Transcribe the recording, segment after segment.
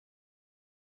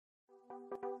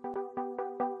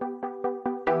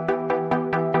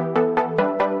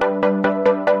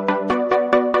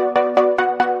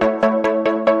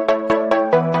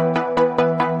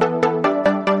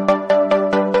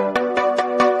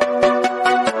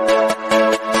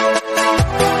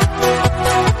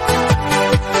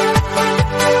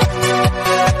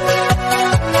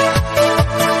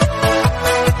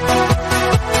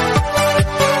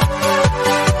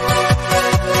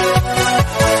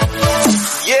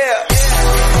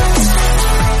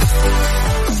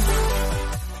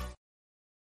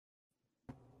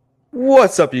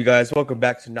What's up, you guys? Welcome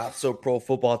back to Not So Pro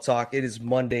Football Talk. It is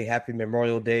Monday. Happy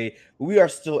Memorial Day. We are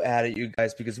still at it, you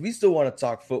guys, because we still want to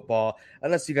talk football,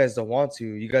 unless you guys don't want to.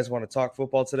 You guys want to talk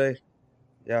football today?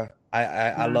 Yeah,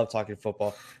 I love talking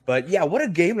football. But yeah, what a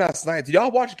game last night. Did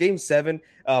y'all watch Game 7,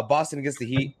 Boston against the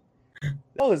Heat?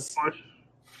 That was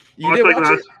you did like watch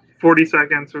last 40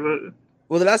 seconds of it.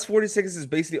 Well, the last 40 seconds is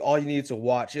basically all you needed to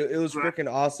watch. It was freaking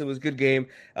awesome. It was a good game.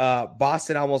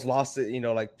 Boston almost lost it,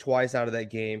 like twice out of that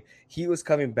game. He was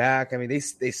coming back. I mean, they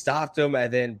stopped him,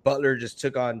 and then Butler just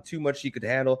took on too much he could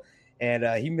handle, and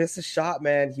he missed a shot,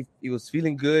 man. He was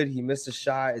feeling good. He missed a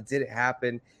shot. It didn't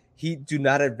happen. He do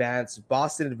not advance.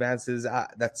 Boston advances.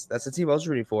 That's the team I was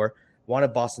rooting for.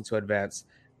 Wanted Boston to advance.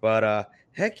 But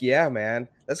heck yeah, man.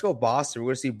 Let's go Boston. We're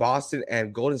going to see Boston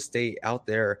and Golden State out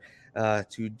there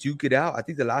to duke it out. I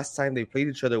think the last time they played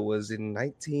each other was in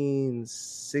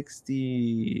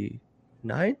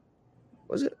 1969.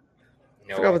 Was it?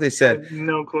 I forgot what they said.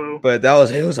 No clue. But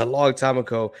it was a long time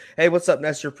ago. Hey, what's up,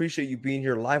 Nestor? Appreciate you being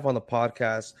here live on the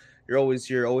podcast. You're always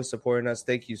here, always supporting us.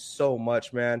 Thank you so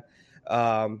much, man.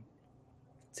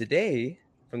 Today,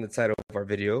 from the title of our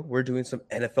video, we're doing some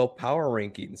NFL power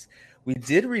rankings. We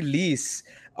did release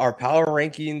our power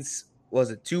rankings,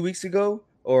 was it 2 weeks ago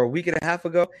or a week and a half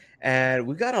ago? And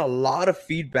we got a lot of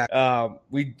feedback.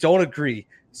 We don't agree.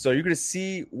 So you're going to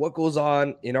see what goes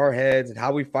on in our heads and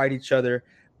how we fight each other.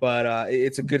 But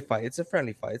it's a good fight. It's a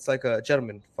friendly fight. It's like a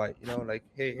gentleman fight, like,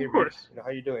 hey, of course.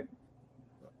 How you doing?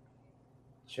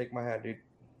 Shake my hand, dude.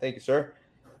 Thank you, sir.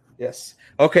 Yes.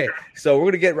 Okay, so we're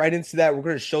going to get right into that. We're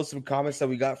going to show some comments that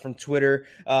we got from Twitter.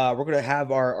 We're going to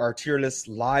have our tier list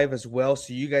live as well,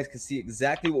 so you guys can see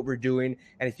exactly what we're doing.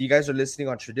 And if you guys are listening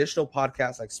on traditional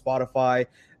podcasts like Spotify,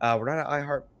 we're not at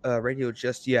iHeart Radio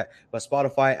just yet, but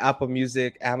Spotify, Apple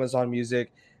Music, Amazon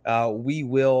Music, we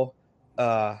will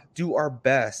do our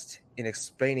best in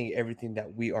explaining everything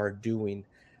that we are doing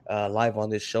live on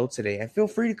this show today. And feel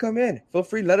free to come in. Feel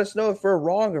free to let us know if we're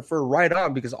wrong or if we're right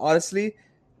on, because honestly,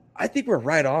 I think we're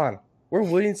right on. We're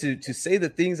willing to say the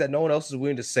things that no one else is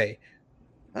willing to say.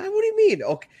 What do you mean?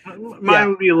 Okay, mine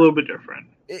would be a little bit different.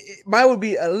 Mine would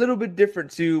be a little bit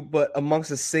different too, but amongst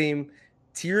the same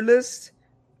tier list,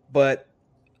 but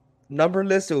number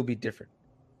list, it would be different.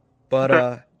 But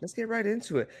okay. Let's get right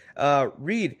into it.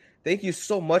 Reed, thank you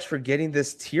so much for getting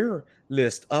this tier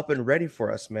list up and ready for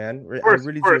us, man. I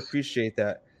really do appreciate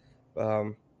that.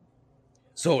 So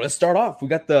let's start off. We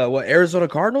got the Arizona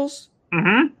Cardinals?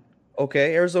 Mm-hmm.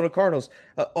 Okay, Arizona Cardinals.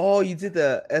 You did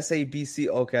the SABC.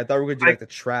 Okay, I thought we were gonna do like the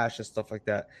trash and stuff like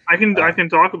that. I can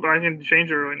change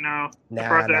it right now. I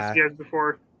tried to ask you guys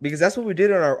before. Because that's what we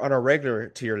did on our regular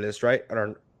tier list, right? On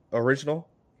our original.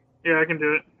 Yeah, I can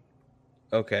do it.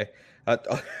 Okay.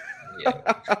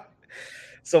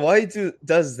 So while he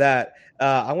does that,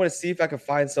 I want to see if I can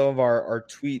find some of our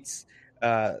tweets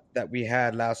that we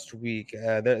had last week.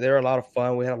 They're a lot of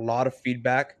fun. We had a lot of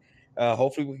feedback.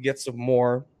 Hopefully we can get some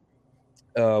more.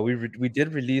 We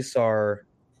did release our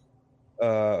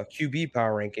QB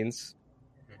power rankings.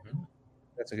 Mm-hmm.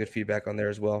 That's a good feedback on there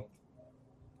as well.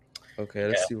 Okay,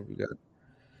 let's see what we got.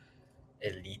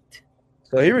 Elite.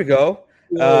 So here we go.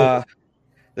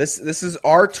 This is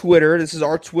our Twitter. This is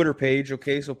our Twitter page.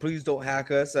 Okay, so please don't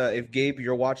hack us. If Gabe,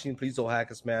 you're watching, please don't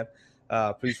hack us, man.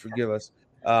 Please forgive us.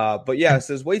 But yeah, it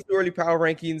says way too early power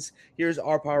rankings. Here's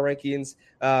our power rankings.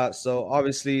 So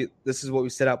obviously this is what we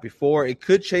set out before. It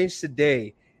could change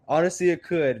today. Honestly, it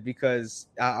could, because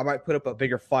I might put up a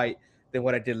bigger fight than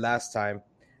what I did last time.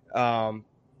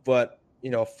 But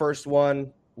first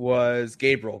one was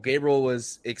Gabriel. Gabriel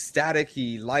was ecstatic.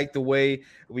 He liked the way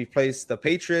we placed the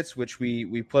Patriots, which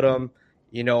we put them,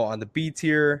 on the B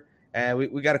tier. And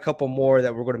we got a couple more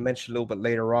that we're going to mention a little bit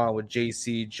later on with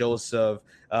JC, Joseph,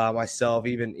 myself,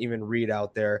 even Reed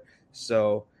out there.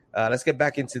 So let's get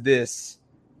back into this.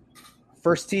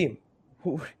 First team.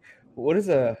 What is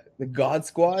the God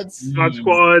Squads? God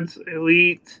Squads,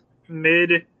 Elite,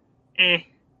 Mid,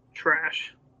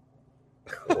 Trash.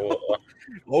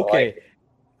 Okay.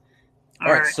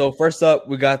 All right, so first up,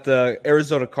 we got the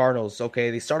Arizona Cardinals.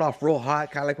 Okay, they start off real hot,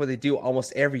 kind of like what they do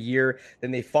almost every year. Then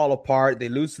they fall apart. They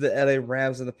lose to the LA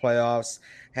Rams in the playoffs.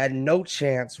 Had no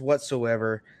chance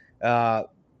whatsoever. And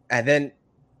then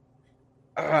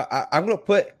I'm going to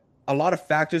put a lot of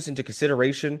factors into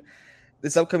consideration.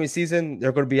 This upcoming season,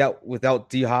 they're going to be out without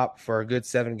D-Hop for a good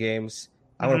 7 games.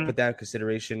 I'm going to put that in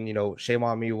consideration. You know, shame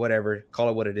on me, whatever. Call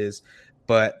it what it is.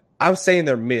 But I'm saying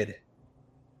they're mid.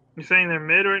 You're saying they're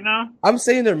mid right now? I'm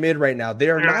saying they're mid right now. They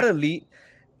are not elite,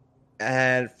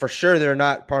 and for sure they're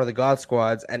not part of the God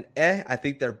squads. And I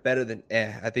think they're better than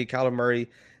I think Kyler Murray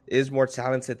is more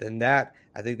talented than that.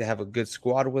 I think they have a good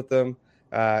squad with them.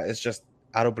 It's just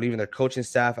I don't believe in their coaching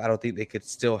staff. I don't think they could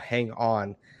still hang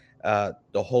on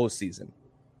the whole season.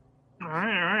 All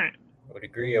right. I would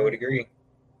agree.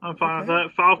 I'm fine with that.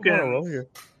 Falcons.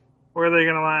 Where are they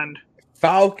going to land?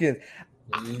 Falcons.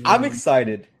 I'm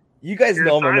excited. You guys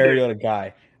know I'm a Mariota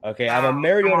guy. Okay, I'm a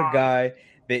Mariota guy.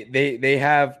 They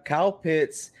have Kyle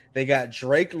Pitts. They got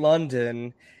Drake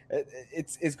London.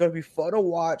 It's going to be fun to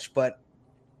watch, but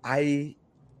I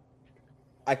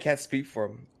can't speak for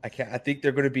them. I think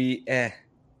they're going to be Yeah,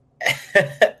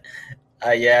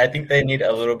 I think they need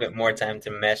a little bit more time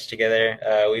to mesh together.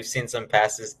 We've seen some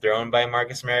passes thrown by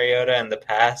Marcus Mariota in the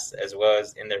past, as well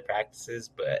as in their practices,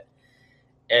 but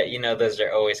those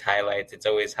are always highlights. It's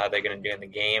always how they're going to do in the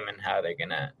game and how they're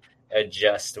going to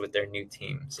adjust with their new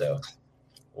team. So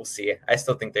we'll see. I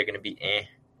still think they're going to be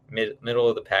middle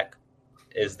of the pack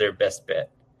is their best bet.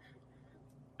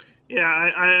 Yeah,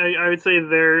 I would say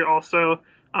they're also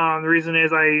the reason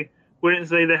is I wouldn't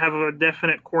say they have a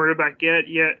definite quarterback yet.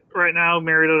 Right now,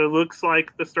 Mariota looks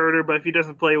like the starter, but if he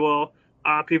doesn't play well,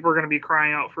 people are going to be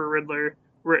crying out for Ritter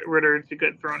to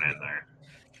get thrown in there.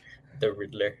 The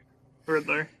Riddler.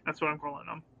 That's what I'm calling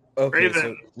them. Okay, Ravens.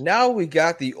 So now we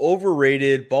got the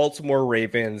overrated Baltimore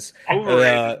Ravens,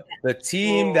 the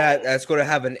team that's going to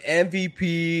have an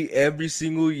MVP every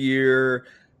single year.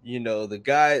 You know, the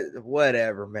guy,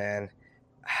 whatever, man.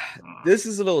 This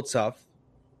is a little tough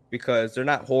because they're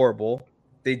not horrible.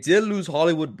 They did lose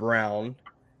Hollywood Brown.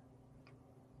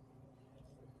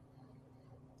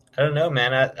 I don't know,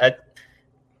 man. I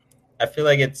feel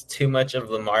like it's too much of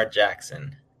Lamar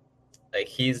Jackson. Like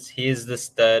he's the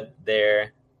stud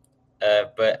there,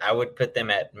 but I would put them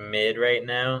at mid right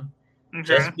now,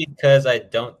 just because I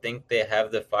don't think they have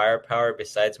the firepower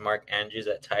besides Mark Andrews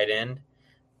at tight end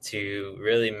to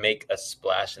really make a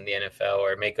splash in the NFL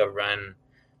or make a run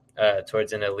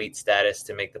towards an elite status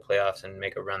to make the playoffs and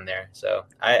make a run there. So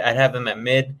I'd have them at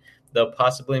mid. They'll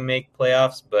possibly make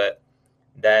playoffs, but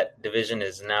that division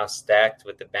is now stacked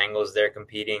with the Bengals. They're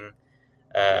competing,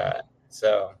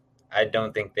 so I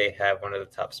don't think they have one of the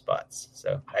top spots.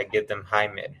 So I give them high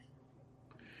mid.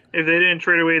 If they didn't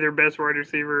trade away their best wide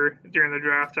receiver during the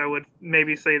draft, I would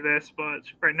maybe say this, but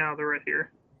right now they're right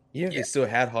here. Even if they still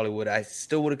had Hollywood, I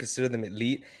still would have considered them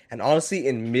elite. And honestly,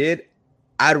 in mid,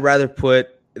 I'd rather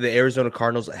put the Arizona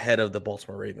Cardinals ahead of the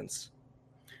Baltimore Ravens.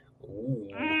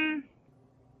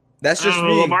 That's just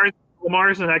me.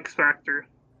 Lamar's an X factor.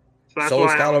 So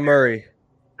is Kyler Murray.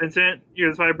 Vincent,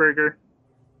 you're the tiebreaker.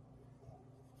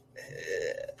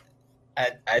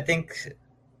 I think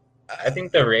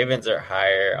the Ravens are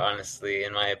higher, honestly,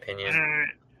 in my opinion.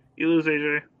 You lose,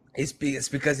 AJ. It's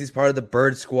because he's part of the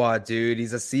Bird Squad, dude.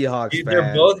 He's a Seahawks fan.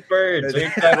 They're both birds.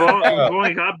 We've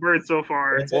only got birds so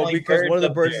far. Well, because one of the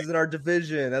birds is in our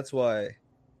division. That's why.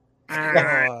 All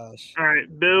right.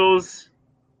 Bills.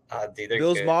 Dude,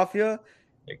 Bills good. Mafia.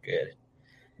 They're good.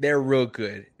 They're real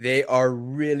good. They are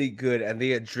really good, and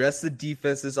they addressed the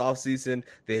defense this offseason.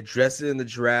 They addressed it in the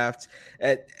draft.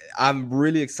 And I'm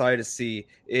really excited to see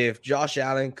if Josh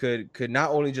Allen could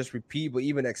not only just repeat, but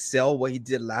even excel what he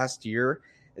did last year.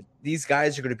 These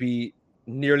guys are going to be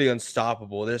nearly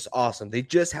unstoppable. They're awesome. They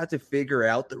just have to figure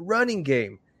out the running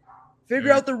game.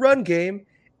 Figure out the run game,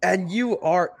 and you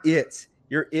are it.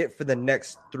 You're it for the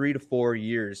next 3 to 4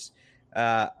 years.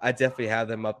 I definitely have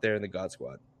them up there in the God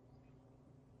Squad.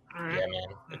 Yeah,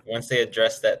 man. Once they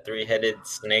address that 3-headed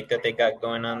snake that they got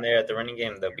going on there at the running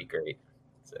game, they'll be great.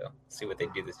 So, see what they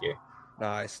do this year.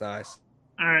 Nice. All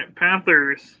right,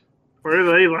 Panthers. Where do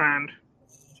they land?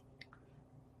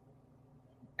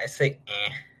 I say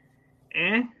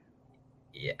Yeah,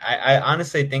 I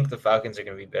honestly think the Falcons are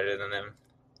going to be better than them.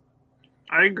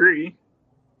 I agree.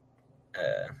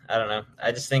 I don't know.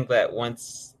 I just think that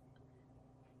once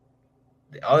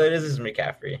all it is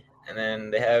McCaffrey. And then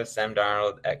they have Sam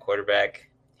Darnold at quarterback.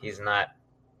 He's not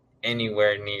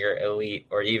anywhere near elite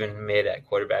or even mid at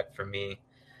quarterback for me.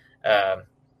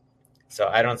 So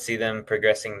I don't see them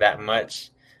progressing that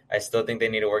much. I still think they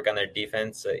need to work on their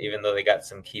defense, even though they got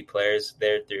some key players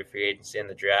there through free agency and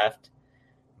the draft.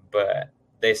 But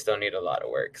they still need a lot of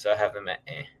work, so I have them at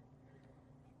eh.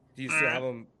 Do you still have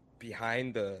them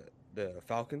behind the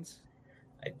Falcons?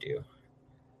 I do.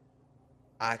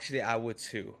 Actually, I would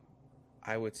too.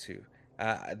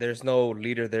 There's no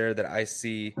leader there that I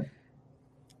see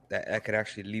that could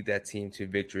actually lead that team to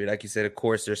victory. Like you said, of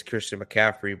course, there's Christian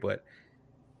McCaffrey, but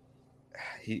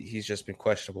he's just been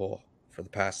questionable for the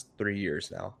past 3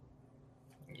 years now.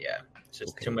 Yeah, it's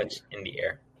just too much in the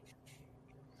air.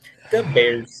 The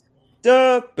Bears.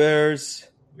 The Bears.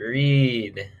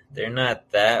 Reed. They're not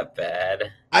that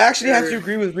bad. I actually have to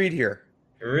agree with Reed here.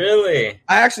 Really?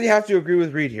 I actually have to agree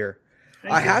with Reed here.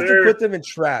 I have to put them in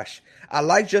trash. I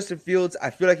like Justin Fields. I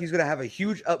feel like he's going to have a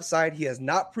huge upside. He has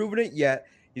not proven it yet.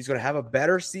 He's going to have a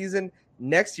better season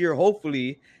next year,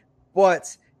 hopefully.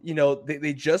 But, you know,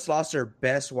 they just lost their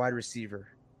best wide receiver,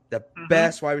 the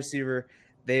best wide receiver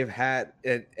they've had.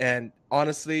 And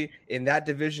honestly, in that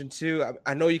division too,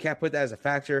 I know you can't put that as a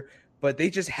factor, but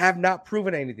they just have not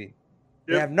proven anything.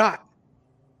 They have not.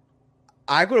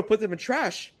 I'm going to put them in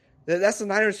trash. That's the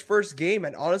Niners' first game.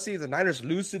 And honestly, if the Niners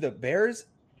lose to the Bears,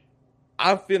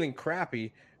 I'm feeling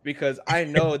crappy because I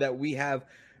know that we have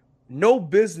no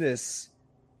business,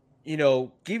 you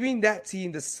know, giving that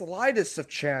team the slightest of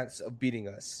chance of beating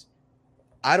us.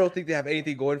 I don't think they have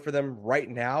anything going for them right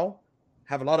now.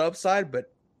 Have a lot of upside,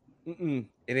 but it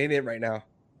ain't it right now.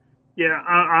 Yeah,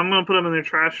 I'm going to put them in the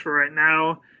trash for right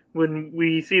now. When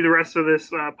we see the rest of this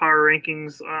power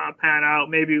rankings pan out,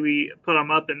 maybe we put them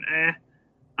up in eh.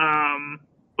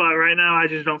 But right now, I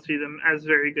just don't see them as a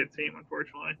very good team,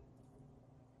 unfortunately.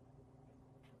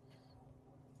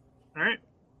 All right.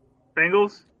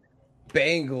 Bengals.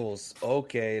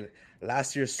 Okay.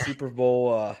 Last year's Super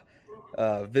Bowl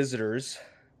visitors.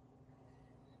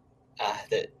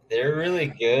 They're really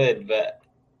good, but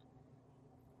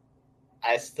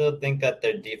I still think that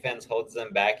their defense holds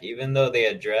them back, even though they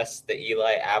addressed the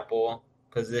Eli Apple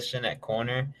position at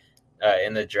corner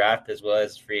in the draft as well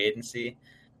as free agency.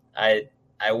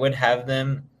 I would have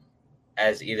them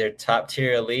as either top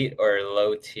tier elite or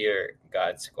low tier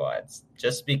God squads,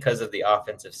 just because of the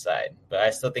offensive side. But I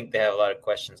still think they have a lot of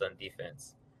questions on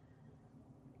defense.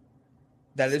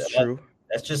 That is true.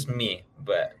 That's just me,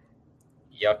 but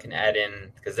y'all can add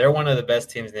in because they're one of the best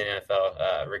teams in the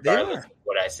NFL, regardless of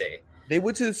what I say. They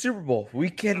went to the Super Bowl. We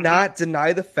cannot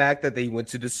deny the fact that they went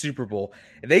to the Super Bowl.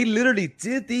 They literally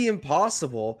did the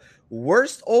impossible.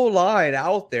 Worst O-line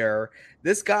out there.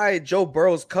 This guy, Joe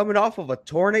Burrow's coming off of a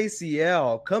torn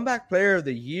ACL, comeback player of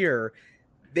the year.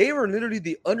 They were literally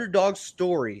the underdog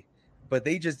story, but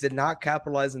they just did not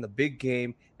capitalize in the big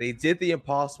game. They did the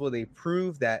impossible. They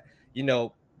proved that, you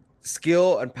know,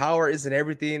 skill and power isn't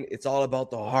everything. It's all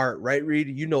about the heart, right, Reed?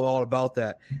 You know all about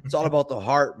that. It's all about the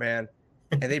heart, man.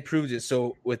 And they proved it.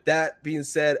 So with that being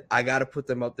said, I got to put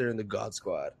them up there in the God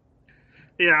Squad.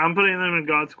 Yeah, I'm putting them in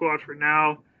God Squad for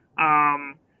now.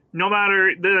 No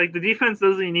matter the defense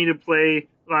doesn't need to play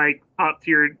like top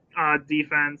tier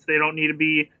defense. They don't need to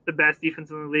be the best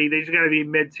defense in the league. They just got to be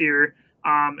mid tier.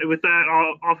 With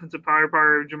that offensive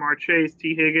power of Jamar Chase,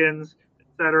 T. Higgins,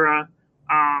 etc.,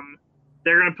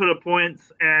 they're going to put up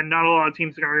points, and not a lot of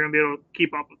teams are going to be able to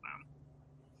keep up with them.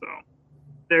 So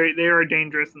they are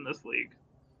dangerous in this league.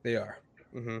 They are.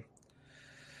 Ooh,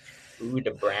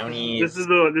 the Brownies. This is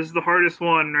the hardest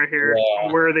one right here.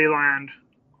 Yeah. Where they land.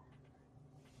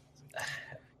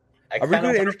 Are we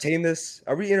going to entertain this?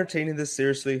 Are we entertaining this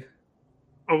seriously?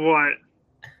 Of what?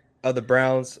 Of the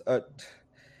Browns.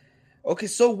 Okay,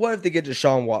 so what if they get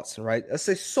Deshaun Watson, right? Let's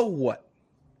say, so what?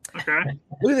 Okay.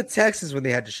 Look at the Texans when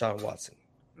they had Deshaun Watson.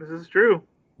 This is true.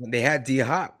 When they had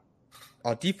D-Hop.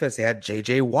 On defense, they had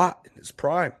J.J. Watt in his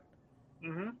prime.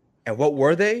 Mm-hmm. And what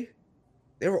were they?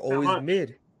 They were always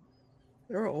mid.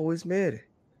 They were always mid.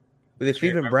 With the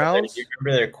Cleveland Browns. Do you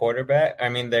remember their quarterback? I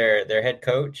mean, their head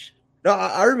coach? No,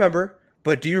 I remember.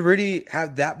 But do you really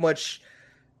have that much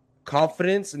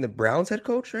confidence in the Browns head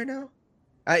coach right now?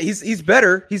 He's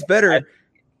better. He's better.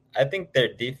 I think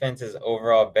their defense is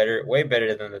overall better, way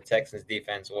better than the Texans'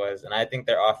 defense was. And I think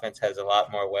their offense has a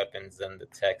lot more weapons than the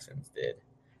Texans did.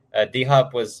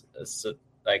 D-Hop was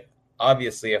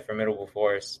obviously a formidable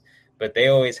force, but they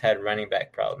always had running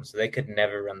back problems, so they could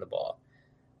never run the ball.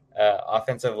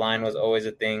 Offensive line was always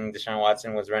a thing. Deshaun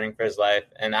Watson was running for his life.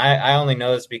 And I only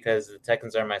know this because the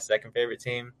Texans are my second favorite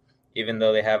team, even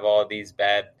though they have all these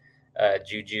bad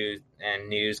juju and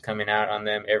news coming out on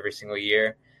them every single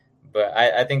year. But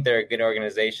I think they're a good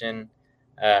organization.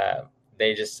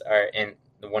 They just are in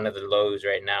one of the lows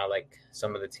right now, like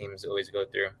some of the teams always go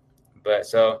through. But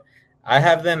so I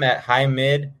have them at high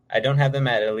mid. I don't have them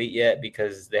at elite yet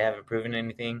because they haven't proven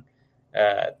anything.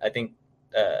 I think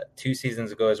 2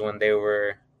 seasons ago is when they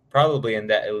were probably in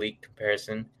that elite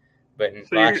comparison, but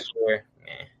So last year,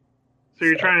 meh. So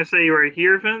you're trying to say right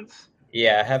here, Vince?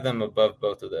 Yeah, I have them above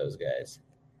both of those guys.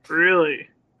 Really?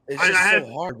 It's just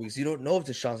so hard because you don't know if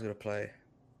Deshaun's going to play.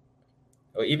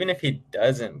 Well, even if he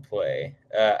doesn't play,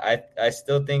 I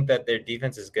still think that their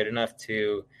defense is good enough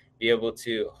to be able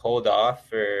to hold off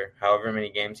for however many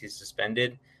games he's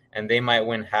suspended, and they might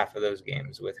win half of those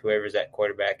games with whoever's at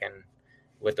quarterback and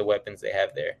with the weapons they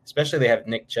have there. Especially they have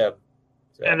Nick Chubb.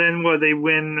 So. And then they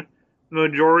win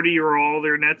majority or all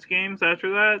their Nets games after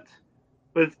that,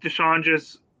 with Deshaun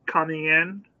just coming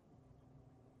in.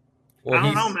 Well, I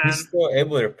don't know, man. He's still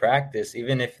able to practice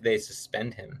even if they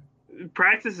suspend him.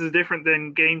 Practice is different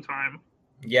than game time.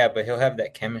 Yeah, but he'll have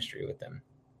that chemistry with them.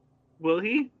 Will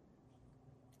he?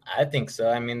 I think so.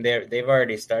 I mean, they've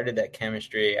already started that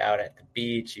chemistry out at the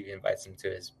beach. He invites him to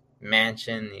his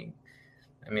mansion.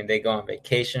 They go on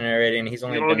vacation already, and he's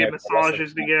only been there. Get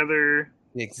massages together.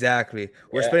 Exactly.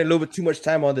 We're spending a little bit too much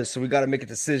time on this, so we got to make a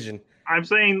decision. I'm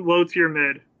saying low tier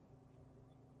mid.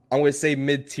 I'm going to say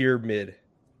mid tier mid.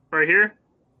 Right here?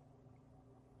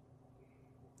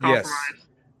 Yes. Compromise.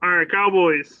 All right,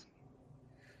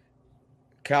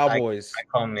 Cowboys. I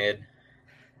call mid.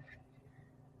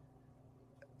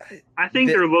 I think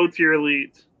they're low tier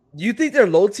elite. You think they're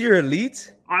low tier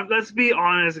elite? Let's be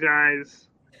honest, guys.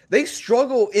 They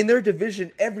struggle in their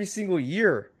division every single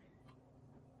year.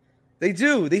 They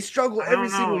do. They struggle every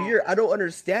single year. I don't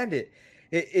understand it.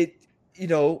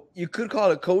 You could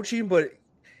call it coaching, but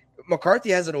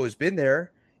McCarthy hasn't always been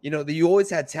there. You always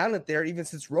had talent there, even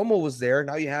since Romo was there.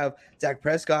 Now you have Dak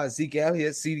Prescott, Zeke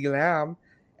Elliott, CeeDee Lamb,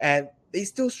 and they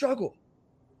still struggle.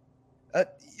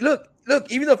 Look,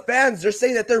 even the fans, they're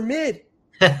saying that they're mid.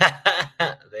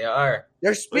 They are.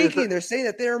 They're speaking. They're saying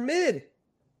that they're mid.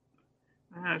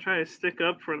 I try to stick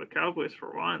up for the Cowboys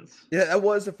for once. Yeah, that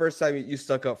was the first time you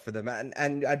stuck up for them,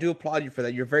 and I do applaud you for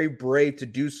that. You're very brave to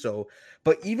do so.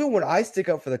 But even when I stick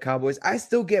up for the Cowboys, I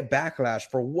still get backlash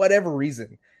for whatever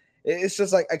reason. It's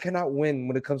just like I cannot win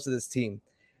when it comes to this team.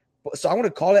 So I'm going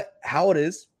to call it how it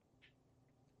is.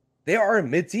 They are a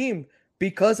mid team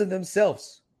because of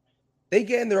themselves. They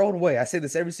get in their own way. I say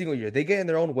this every single year. They get in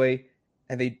their own way,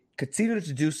 and they continue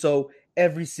to do so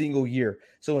every single year.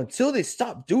 So until they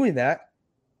stop doing that,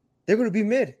 they're going to be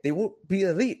mid. They won't be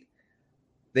elite.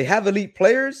 They have elite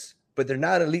players, but they're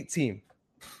not an elite team.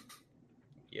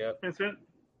 Yep. That's it.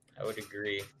 I would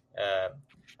agree.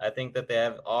 I think that they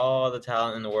have all the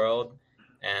talent in the world.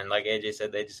 And like AJ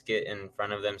said, they just get in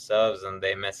front of themselves and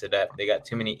they mess it up. They got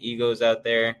too many egos out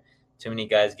there, too many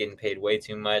guys getting paid way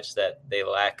too much that they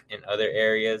lack in other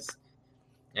areas.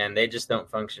 And they just don't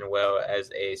function well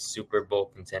as a Super Bowl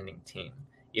contending team,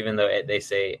 even though they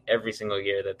say every single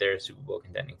year that they're a Super Bowl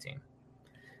contending team.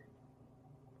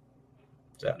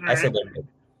 So I said they're mid.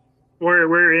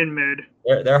 We're in mid.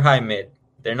 They're high mid.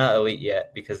 They're not elite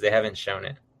yet because they haven't shown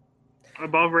it.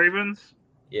 Above Ravens?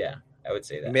 Yeah, I would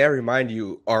say that. May I remind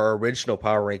you, our original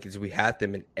power rankings, we had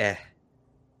them in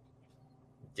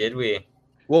Did we?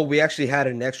 Well, we actually had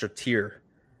an extra tier.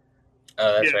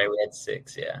 Oh, that's right. We had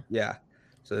 6, yeah. Yeah.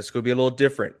 So this could be a little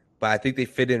different, but I think they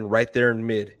fit in right there in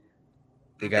mid.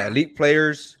 They got elite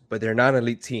players, but they're not an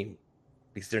elite team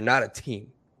because they're not a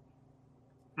team.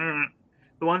 All right.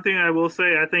 The one thing I will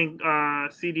say, I think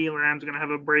CeeDee Lamb's going to have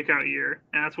a breakout year,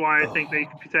 and that's why I think they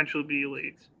could potentially be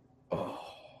elite.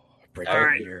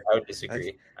 Breakout year. I would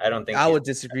disagree. I would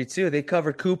disagree too. They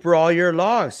covered Cooper all year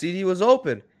long. CD was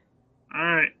open.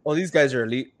 All right. Oh, these guys are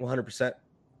elite, 100%.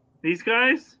 These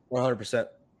guys? 100%.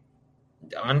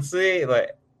 Honestly,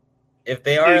 like, if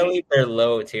they are elite, they're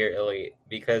low tier elite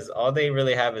because all they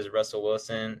really have is Russell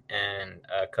Wilson and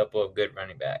a couple of good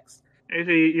running backs.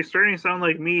 Actually, you're starting to sound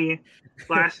like me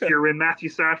last year when Matthew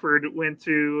Stafford went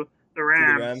to the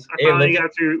Rams. I finally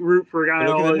got to root for a guy I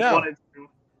always wanted to.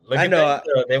 I know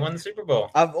they won the Super Bowl.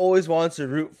 I've always wanted to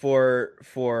root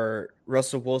for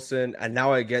Russell Wilson, and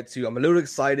now I get to. I'm a little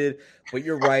excited, but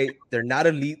you're right. They're not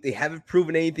elite. They haven't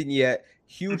proven anything yet.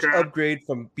 Huge upgrade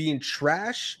from being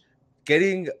trash,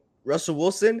 getting Russell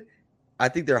Wilson. I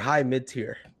think they're high mid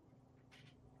tier.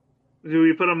 Do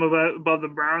we put them above the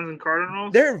Browns and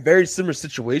Cardinals? They're in very similar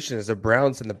situations as the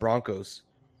Browns and the Broncos.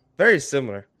 Very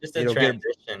similar. Just a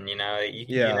transition, you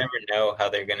never know how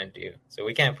they're going to do. So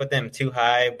we can't put them too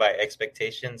high by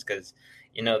expectations because,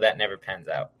 that never pans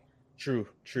out. True.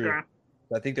 Yeah.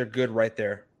 I think they're good right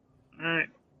there. All right.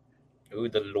 Ooh,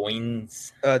 the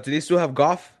loins. Do they still have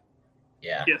Goff?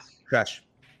 Yeah. Yes. Trash.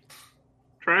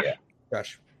 Yeah.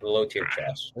 Trash. Low tier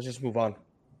trash. Let's just move on.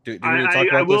 Do we need to talk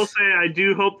I about will this? say I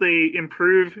do hope they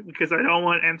improve because I don't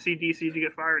want MCDC to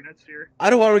get fired next year. I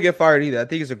don't want him to get fired either. I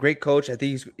think he's a great coach. I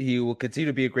think he will continue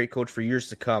to be a great coach for years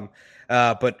to come.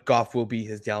 But Goff will be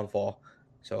his downfall.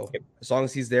 So as long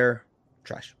as he's there,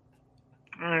 trash.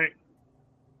 All right.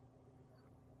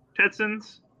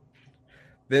 Texans.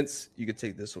 Vince, you could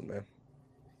take this one, man.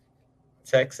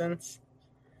 Texans?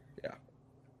 Yeah.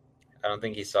 I don't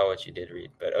think he saw what you did,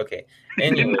 Reed, but okay. I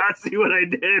did Anyway, not see what I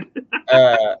did.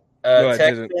 No, I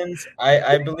Texans,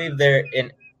 I believe they're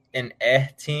an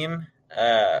team.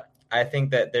 I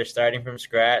think that they're starting from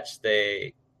scratch.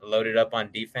 They loaded up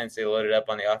on defense. They loaded up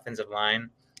on the offensive line.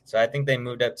 So I think they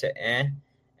moved up to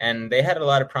And they had a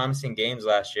lot of promising games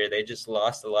last year. They just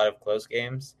lost a lot of close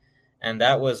games. And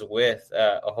that was with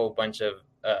a whole bunch of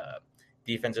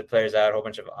defensive players out, a whole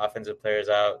bunch of offensive players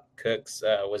out. Cooks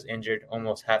was injured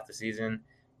almost half the season.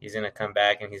 He's going to come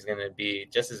back, and he's going to be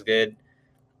just as good.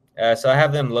 So I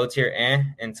have them low tier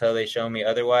until they show me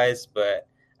otherwise, but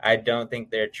I don't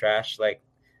think they're trash like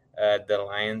the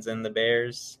Lions and the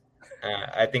Bears.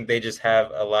 I think they just have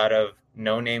a lot of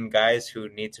no-name guys who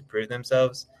need to prove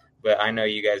themselves, but I know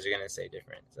you guys are going to say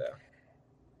different. So.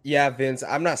 Yeah, Vince,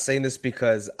 I'm not saying this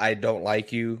because I don't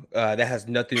like you. That has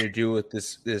nothing to do with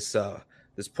this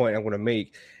point I'm going to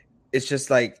make. It's just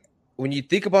like when you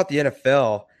think about the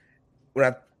NFL, when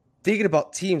I'm thinking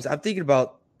about teams, I'm thinking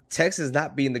about Texas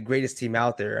not being the greatest team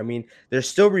out there. I mean, they're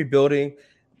still rebuilding.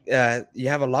 You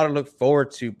have a lot to look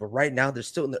forward to, but right now they're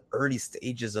still in the early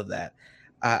stages of that.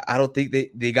 I don't think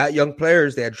they got young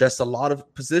players. They addressed a lot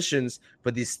of positions,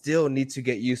 but they still need to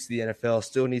get used to the NFL,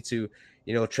 still need to,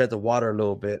 tread the water a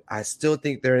little bit. I still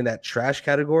think they're in that trash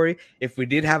category. If we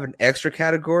did have an extra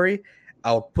category,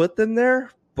 I'll put them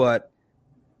there. But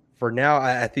for now,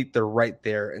 I think they're right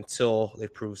there until they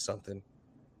prove something.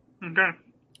 Okay.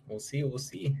 We'll see. All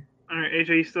right, AJ,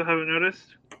 you still haven't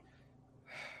noticed?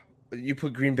 You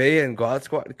put Green Bay and God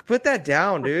Squad. Put that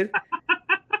down, dude.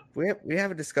 we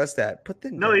haven't discussed that. Put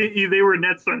them No, down. they were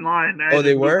Nets online. Oh,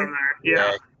 they were?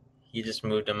 Yeah. He just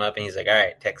moved them up, and he's like, all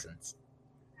right, Texans.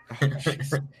 Oh,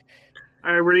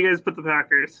 all right, where do you guys put the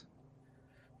Packers?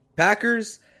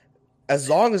 Packers, as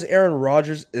long as Aaron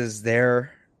Rodgers is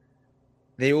there,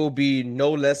 they will be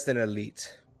no less than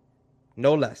elite.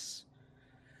 No less.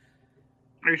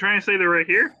 Are you trying to say they're right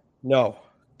here? No.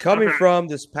 Coming Okay. from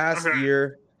this past Okay.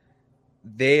 year,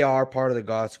 they are part of the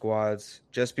God Squads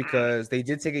just because they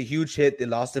did take a huge hit. They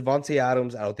lost Devontae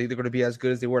Adams. I don't think they're going to be as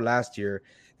good as they were last year.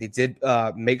 They did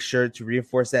make sure to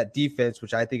reinforce that defense,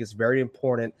 which I think is very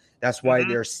important. That's why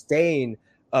they're staying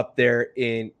up there,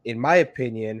 in my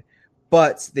opinion.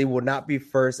 But they will not be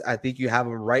first. I think you have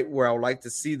them right where I would like to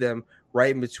see them,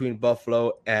 right in between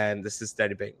Buffalo and the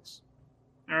Cincinnati Bengals.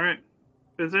 All right.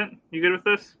 Vincent, you good with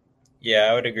this? Yeah,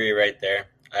 I would agree right there.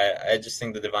 I just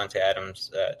think the Devontae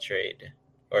Adams trade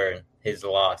or his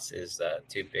loss is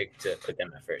too big to put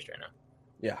them at first right now.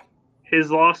 Yeah. His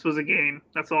loss was a game.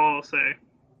 That's all I'll say.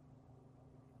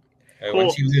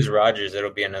 Once you lose Rodgers, it'll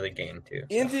be another game too.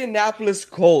 So. Indianapolis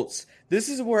Colts. This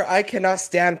is where I cannot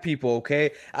stand people,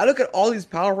 okay? I look at all these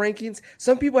power rankings.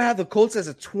 Some people have the Colts as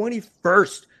a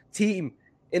 21st team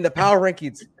in the power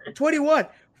rankings. 21.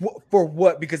 For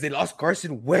what? Because they lost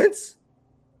Carson Wentz?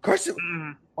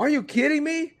 Are you kidding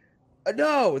me?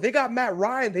 No, they got Matt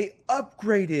Ryan. They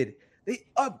upgraded.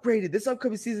 This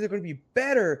upcoming season, they're going to be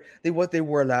better than what they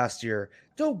were last year.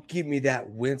 Don't give me that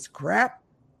Wentz crap.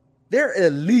 They're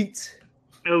elite.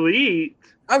 Elite?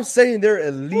 I'm saying they're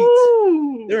elite.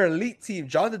 Woo! They're an elite team.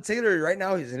 Jonathan Taylor, right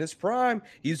now, he's in his prime.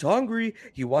 He's hungry.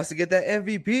 He wants to get that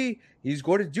MVP. He's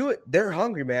going to do it. They're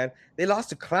hungry, man. They lost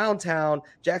to Clown Town,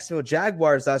 Jacksonville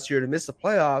Jaguars last year to miss the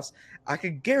playoffs. I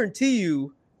can guarantee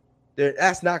you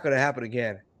that's not going to happen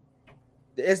again.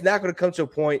 It's not going to come to a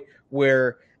point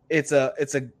where it's a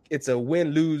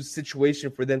win-lose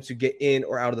situation for them to get in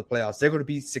or out of the playoffs. They're going to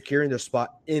be securing their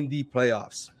spot in the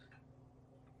playoffs.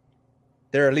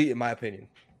 They're elite, in my opinion.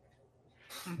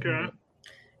 Okay.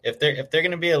 If they're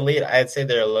going to be elite, I'd say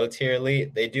they're a low tier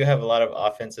elite. They do have a lot of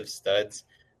offensive studs,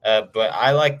 but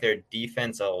I like their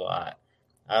defense a lot.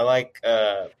 I like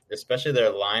especially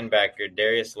their linebacker,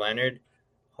 Darius Leonard.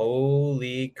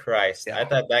 Holy Christ. Yeah. I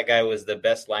thought that guy was the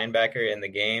best linebacker in the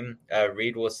game.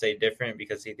 Reed will say different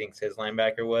because he thinks his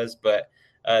linebacker was, but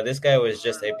this guy was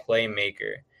just a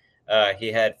playmaker.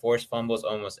 He had forced fumbles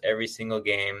almost every single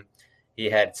game. He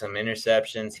had some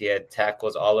interceptions. He had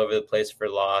tackles all over the place for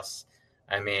loss.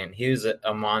 I mean, he was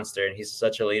a monster, and he's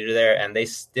such a leader there, and they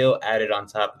still added on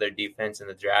top of their defense in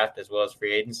the draft as well as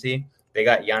free agency. They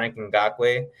got Yannick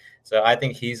Ngakoue, so I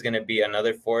think he's going to be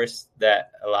another force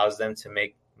that allows them to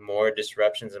make more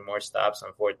disruptions and more stops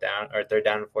on third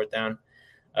down and fourth down.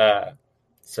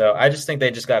 So I just think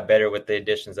they just got better with the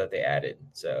additions that they added.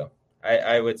 So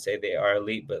I would say they are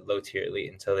elite, but low tier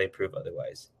elite until they prove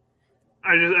otherwise.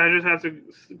 I just have to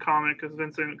comment because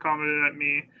Vincent commented at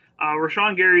me.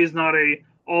 Rashawn Gary is not a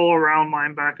all around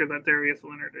linebacker that Darius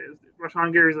Leonard is.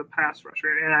 Rashawn Gary is a pass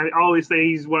rusher, and I always say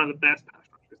he's one of the best pass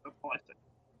rushers. That's all I say.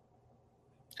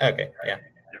 Okay, yeah.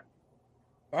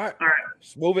 All right. All right.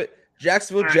 Let's move it.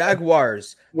 Jacksonville All right.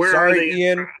 Jaguars. Where are Sorry, they in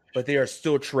Ian, trash? but they are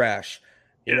still trash.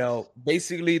 You Yes. know,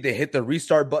 basically they hit the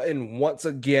restart button once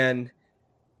again.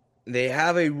 They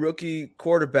have a rookie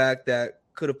quarterback that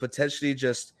could have potentially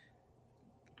just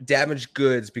damaged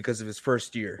goods because of his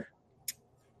first year.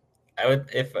 I would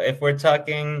if we're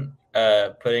talking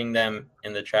putting them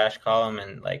in the trash column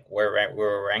and like where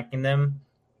we're ranking them,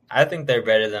 I think they're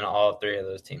better than all three of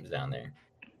those teams down there.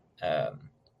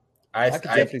 I could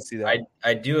definitely see that.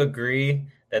 I do agree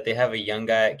that they have a young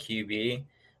guy at QB,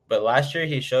 but last year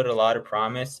he showed a lot of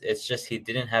promise. It's just he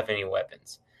didn't have any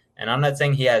weapons. And I'm not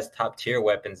saying he has top tier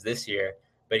weapons this year,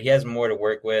 but he has more to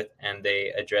work with, and they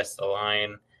addressed the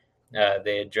line.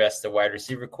 They addressed the wide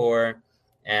receiver core,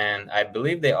 and I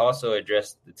believe they also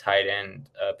addressed the tight end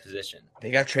position.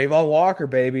 They got Trayvon Walker,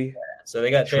 baby. So they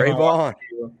got Trayvon.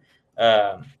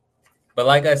 But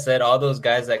like I said, all those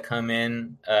guys that come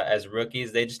in as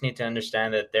rookies, they just need to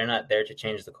understand that they're not there to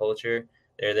change the culture.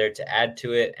 They're there to add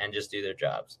to it and just do their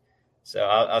jobs. So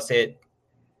I'll say it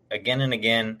again and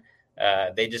again.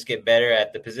 They just get better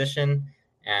at the position,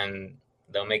 and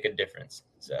they'll make a difference.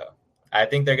 So I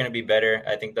think they're going to be better.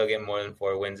 I think they'll get more than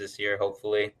 4 wins this year,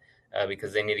 hopefully,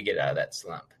 because they need to get out of that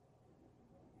slump.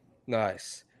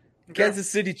 Nice. Kansas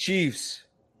City Chiefs.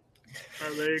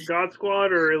 Are they God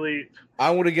Squad or elite? I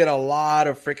want to get a lot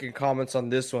of freaking comments on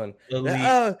this one.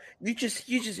 Oh, you just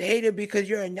hate it because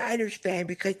you're a Niners fan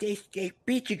because they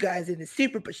beat you guys in the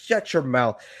Super Bowl. Shut your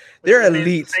mouth. They're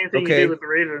elite. Same thing okay? you did with the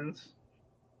Ravens.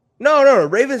 No.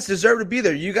 Ravens deserve to be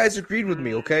there. You guys agreed with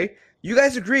me, okay? You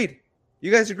guys agreed.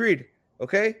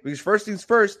 Okay? Because first things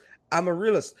first, I'm a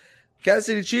realist. Kansas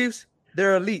City Chiefs,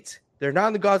 they're elite. They're not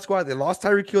in the God Squad. They lost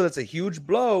Tyreek Hill. That's a huge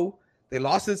blow. They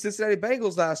lost to the Cincinnati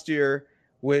Bengals last year,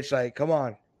 which, like, come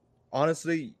on.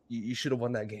 Honestly, you should have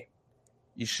won that game.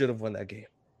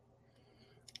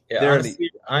 Yeah,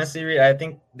 honestly, Reed, I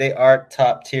think they are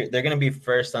top tier. They're going to be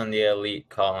first on the elite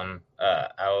column.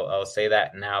 I'll say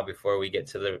that now before we get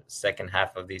to the second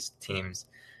half of these teams.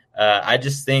 I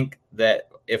just think that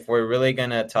if we're really going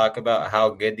to talk about how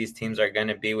good these teams are going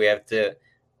to be, we have to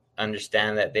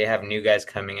understand that they have new guys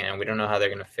coming in, and we don't know how they're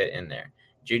going to fit in there.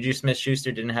 Juju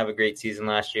Smith-Schuster didn't have a great season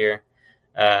last year,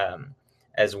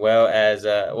 as well as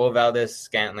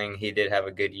Valdez-Scantling. He did have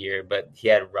a good year, but he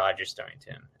had Rodgers throwing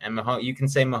to him. And Mahomes, you can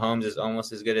say Mahomes is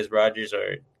almost as good as Rodgers,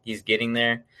 or he's getting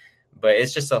there, but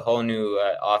it's just a whole new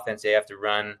offense they have to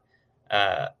run.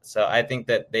 So I think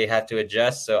that they have to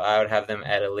adjust. So I would have them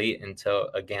at elite until,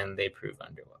 again, they prove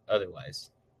otherwise.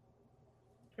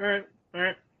 All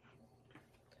right.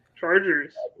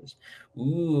 Chargers.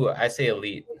 Ooh, I say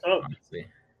elite, honestly.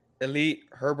 Elite.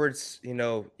 Herbert's,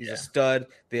 he's a stud.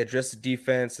 They addressed the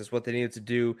defense. That's what they needed to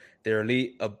do. They're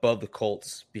elite above the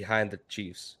Colts, behind the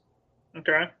Chiefs.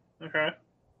 Okay.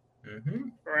 Mm-hmm.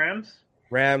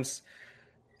 Rams.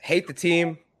 Hate the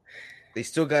team. They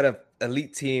still got an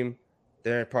elite team.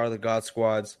 They're part of the God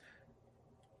Squads.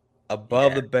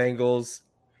 Above the Bengals.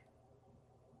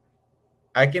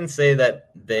 I can say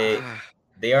that they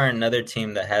are another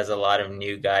team that has a lot of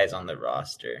new guys on the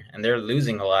roster, and they're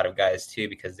losing a lot of guys too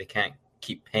because they can't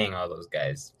keep paying all those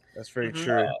guys. That's very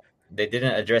true. They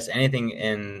didn't address anything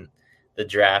in the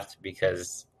draft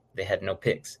because they had no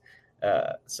picks.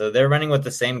 So they're running with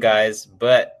the same guys,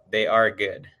 but they are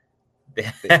good.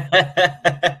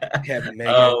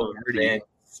 Oh, man.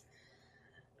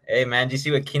 Hey, man, do you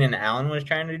see what Keenan Allen was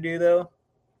trying to do, though?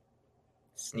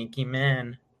 Sneaky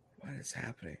man. What is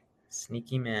happening?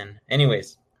 Sneaky man.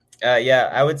 Anyways,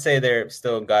 I would say they're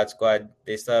still God Squad.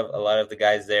 They still have a lot of the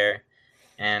guys there,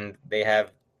 and they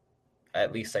have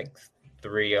at least like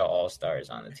 3 all-stars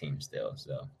on the team still.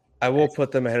 So I will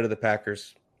put them ahead of the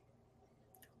Packers.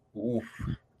 Oof.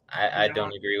 I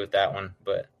don't agree with that one,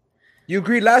 but you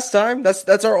agreed last time.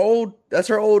 That's our old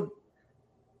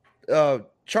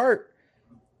chart.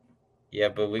 Yeah,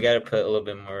 but we got to put a little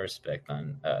bit more respect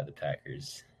on the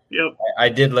Packers. Yep. I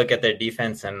did look at their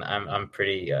defense, and I'm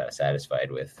pretty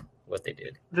satisfied with what they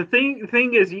did. The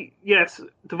thing is, yes,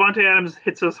 Devontae Adams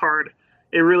hits us hard.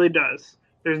 It really does.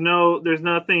 There's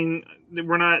nothing.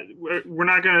 We're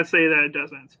not going to say that it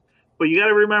doesn't. But you got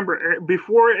to remember,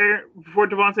 before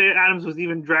Devontae Adams was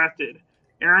even drafted,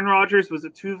 Aaron Rodgers was a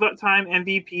 2-time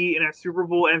MVP and a Super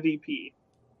Bowl MVP.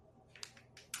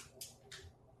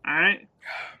 All right.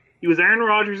 He was Aaron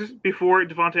Rodgers before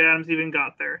Devontae Adams even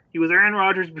got there. He was Aaron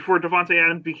Rodgers before Devontae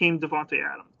Adams became Devontae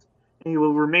Adams. And he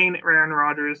will remain Aaron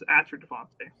Rodgers after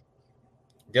Devontae.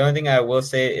 The only thing I will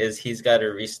say is he's got to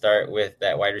restart with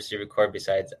that wide receiver core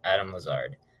besides Adam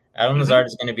Lazard. Adam Lazard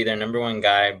is going to be their number one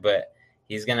guy, but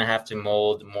he's going to have to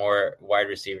mold more wide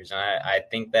receivers. And I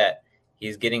think that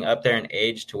he's getting up there in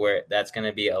age to where that's going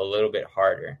to be a little bit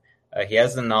harder. He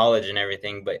has the knowledge and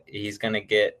everything, but he's going to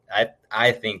get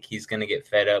I think he's going to get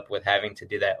fed up with having to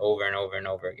do that over and over and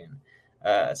over again.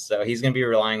 So he's going to be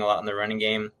relying a lot on the running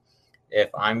game, if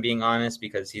I'm being honest,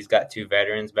 because he's got two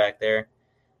veterans back there.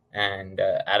 And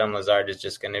Adam Lazard is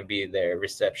just going to be their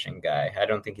reception guy. I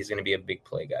don't think he's going to be a big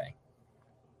play guy.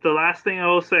 The last thing I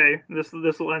will say, this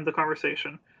will end the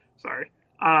conversation. Sorry.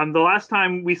 The last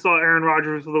time we saw Aaron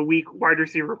Rodgers with a weak wide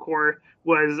receiver core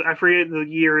was, I forget the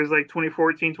years, like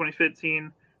 2014,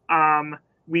 2015.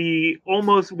 We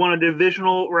almost won a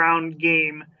divisional round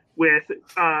game with,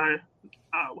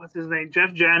 what's his name,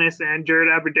 Jeff Janis and Jared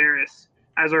Abbrederis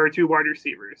as our two wide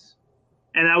receivers.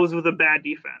 And that was with a bad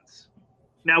defense.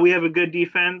 Now we have a good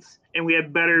defense, and we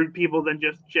have better people than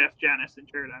just Jeff Janis and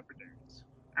Jared Abbrederis.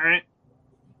 All right?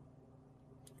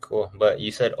 Cool. But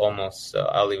you said almost, so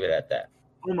I'll leave it at that.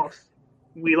 Almost.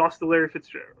 We lost to Larry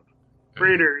Fitzgerald.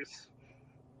 Raiders.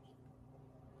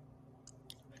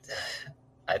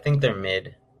 I think they're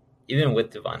mid, even with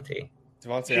Devontae.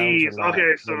 Devontae Adams.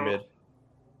 Okay, so mid.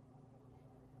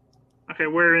 Okay,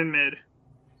 we're in mid.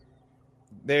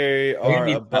 They are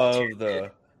Maybe above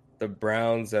the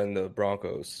Browns and the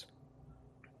Broncos.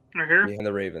 Right here? And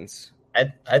the Ravens.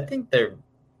 I think they're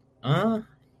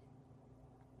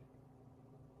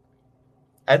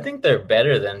I think they're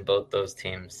better than both those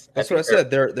teams. That's what I said.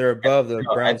 They're above the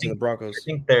Browns and the Broncos. I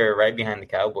think they're right behind the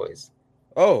Cowboys.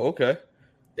 Oh, okay.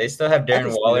 They still have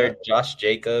Darren see Waller, that. Josh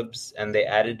Jacobs, and they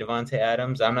added Devontae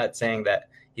Adams. I'm not saying that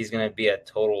he's going to be a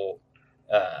total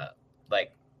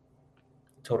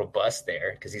total bust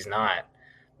there, because he's not.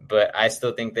 But I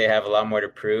still think they have a lot more to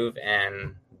prove,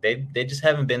 and they just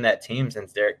haven't been that team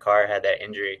since Derek Carr had that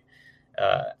injury,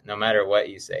 no matter what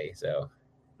you say. So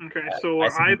Okay, so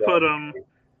where I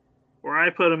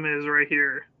put him is right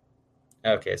here.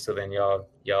 Okay, so then y'all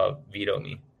veto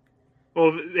me.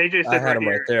 Well, AJ said I had him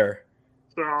right there.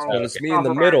 So So it's me in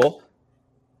the middle.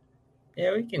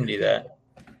 Yeah, we can do that.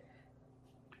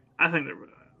 I think they're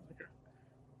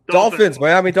Dolphins,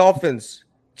 Miami Dolphins.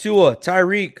 Tua,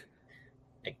 Tyreek,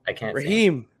 I can't.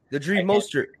 Raheem, the Dream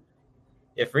Mostert.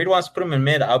 If Reed wants to put him in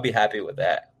mid, I'll be happy with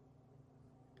that.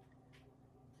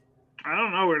 I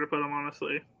don't know where to put them,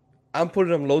 honestly. I'm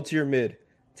putting them low tier mid.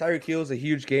 Tyreek Hill is a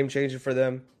huge game changer for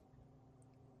them.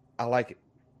 I like it.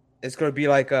 It's going to be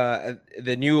like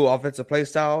the new offensive play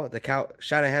style, the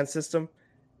Shanahan system.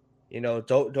 You know,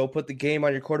 don't put the game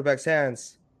on your quarterback's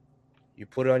hands. You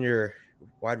put it on your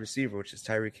wide receiver, which is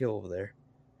Tyreek Hill over there.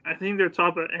 I think they're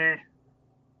top of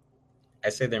I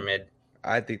say they're mid.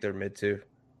 I think they're mid too.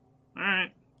 All right.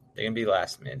 They're going to be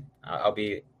last mid. I'll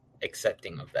be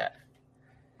accepting of that.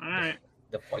 All right.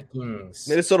 The Vikings.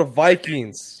 Minnesota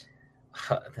Vikings.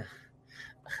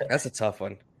 That's a tough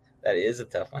one. That is a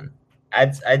tough one.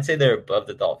 I'd say they're above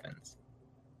the Dolphins,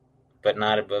 but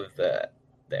not above the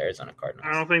Arizona Cardinals.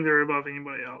 I don't think they're above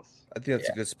anybody else. I think that's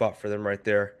a good spot for them right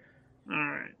there. All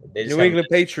right. New England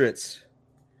Patriots.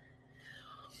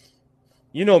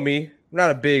 You know me. I'm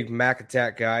not a big Mac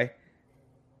attack guy.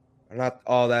 I'm not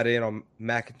all that in on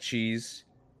mac and cheese.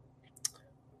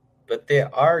 But they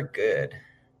are good.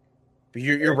 But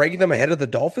you're ranking them ahead of the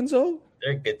Dolphins, though?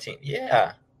 They're a good team.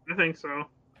 Yeah. I think so.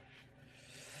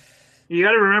 You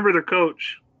got to remember their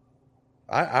coach.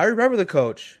 I remember the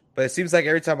coach, but it seems like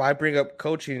every time I bring up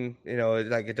coaching, you know,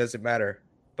 it doesn't matter.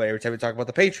 But every time we talk about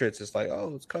the Patriots, it's like,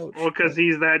 oh, it's coach. Well, because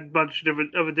he's that much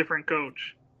of a different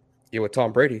coach. Yeah, with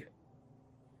Tom Brady.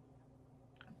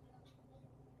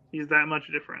 He's that much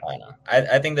different. I know.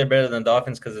 I think they're better than the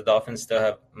Dolphins because the Dolphins still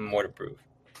have more to prove.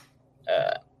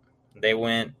 They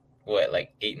went,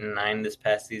 8-9 this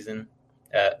past season?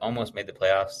 Almost made the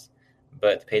playoffs,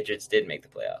 but the Patriots did make the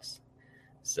playoffs.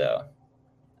 So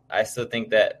I still think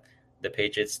that the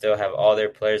Patriots still have all their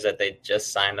players that they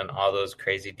just signed on all those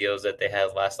crazy deals that they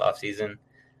had last offseason.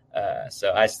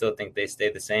 So I still think they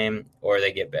stay the same or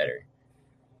they get better.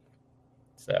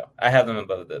 So I have them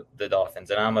above the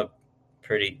Dolphins, and I'm a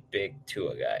pretty big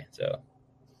Tua guy. So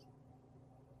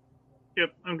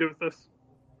Yep, I'm good with this.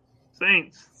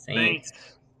 Saints.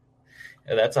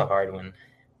 Yeah, that's a hard one.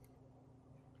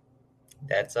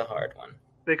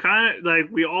 They kind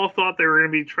of we all thought they were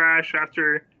going to be trash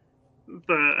after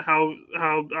how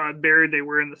buried they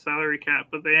were in the salary cap,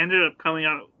 but they ended up coming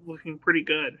out looking pretty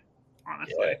good,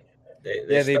 honestly. They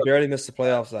they still barely missed the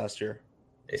playoffs last year.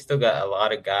 they still got a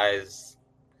lot of guys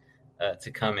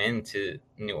to come into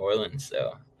New Orleans,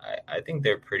 so I think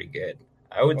they're pretty good.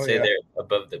 I would Oh say yeah, they're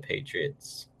above the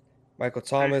Patriots. Michael Are you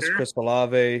Thomas, sure? Chris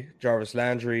Olave, Jarvis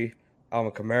Landry,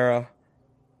 Alvin Kamara.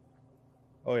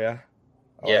 Oh yeah,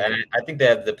 I Yeah, like and them. I think they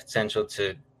have the potential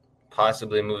to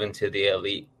possibly move into the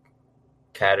elite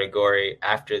category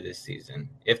after this season.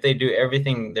 If they do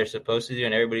everything they're supposed to do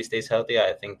and everybody stays healthy,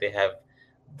 I think they have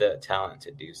the talent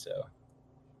to do so.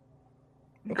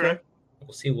 Okay,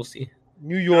 We'll see. We'll see.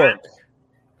 New York.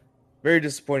 Very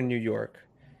disappointing. New York.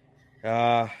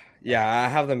 Yeah, I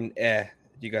have them.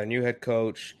 You got a new head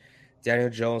coach. Daniel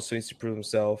Jones needs to prove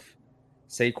himself.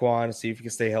 Saquon, see if he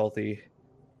can stay healthy.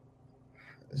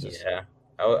 It's just, Yeah,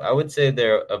 I would say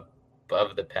they're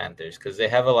above the Panthers because they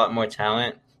have a lot more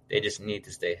talent. They just need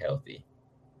to stay healthy.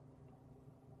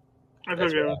 I feel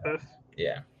That's good what with this.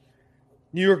 Yeah.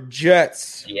 New York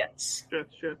Jets. Jets.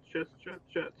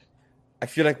 Jets. I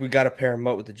feel like we got to pair them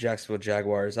up with the Jacksonville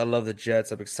Jaguars. I love the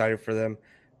Jets. I'm excited for them.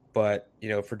 But,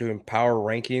 if we're doing power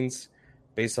rankings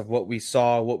based off what we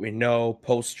saw, what we know,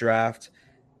 post-draft,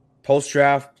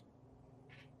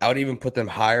 I would even put them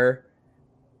higher,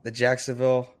 the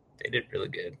Jacksonville. They did really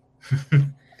good.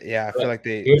 Yeah, I feel like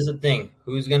Here's the thing: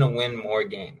 who's gonna win more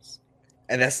games?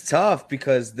 and that's tough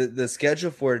because the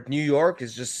schedule for New York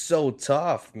is just so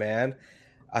tough, man.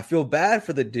 I feel bad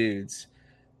for the dudes,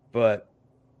 but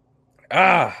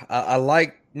I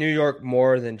like New York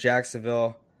more than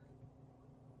Jacksonville.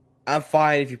 I'm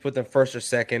fine if you put them first or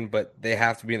second, but they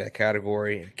have to be in that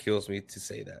category. It kills me to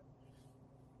say that.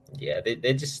 Yeah,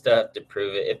 they just still have to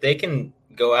prove it. If they can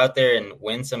go out there and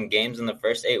win some games in the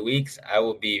first 8 weeks, I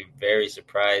will be very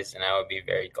surprised and I would be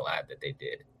very glad that they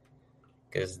did.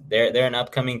 Because they're an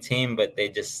upcoming team, but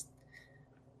they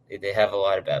have a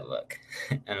lot of bad luck.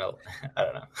 And I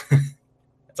don't know.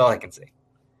 That's all I can say.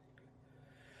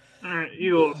 All right,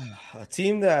 Eagles. A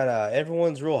team that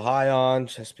everyone's real high on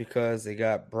just because they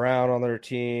got Brown on their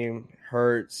team,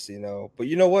 Hurts, But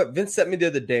you know what? Vince sent me the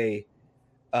other day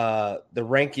the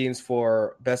rankings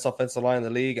for best offensive line in the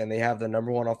league, and they have the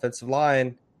number one offensive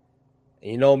line.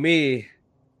 And you know me,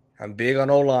 I'm big on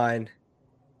O-line.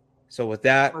 So with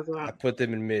that, I put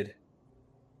them in mid.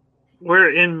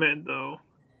 We're in mid, though.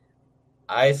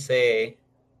 I say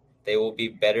they will be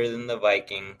better than the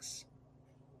Vikings.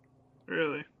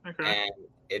 Really? Okay. And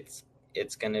it's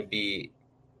going to be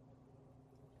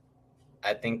 –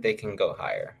 I think they can go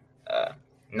higher.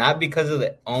 Not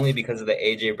only because of the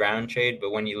A.J. Brown trade,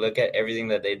 but when you look at everything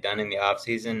that they've done in the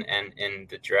offseason and in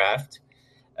the draft,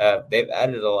 they've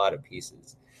added a lot of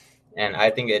pieces. And I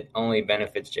think it only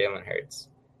benefits Jalen Hurts.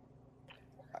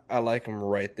 I like them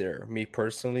right there. Me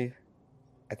personally,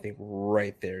 I think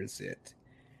right there is it.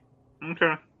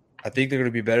 Okay. I think they're going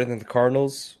to be better than the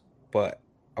Cardinals, but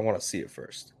I want to see it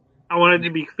first. I wanted to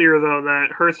be clear, though,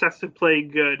 that Hurts has to play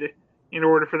good in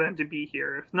order for them to be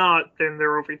here. If not, then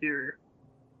they're over here.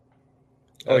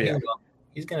 Oh, yeah.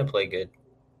 He's going to play good.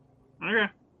 Okay.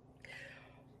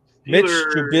 Mitch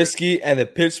Trubisky and the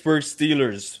Pittsburgh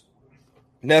Steelers.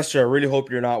 Nestor, I really hope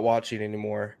you're not watching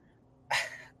anymore.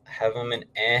 Have them in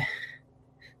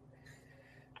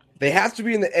They have to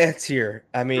be in the tier.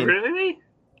 I mean, really?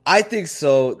 I think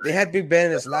so. They had Big Ben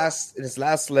in his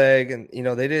last leg, and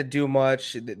they didn't do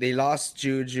much. They lost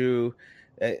Juju.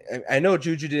 I know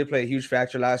Juju did play a huge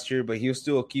factor last year, but he was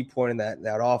still a key point in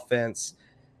that offense.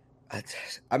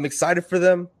 I'm excited for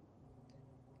them.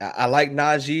 I like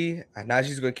Najee.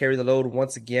 Najee's going to carry the load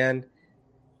once again.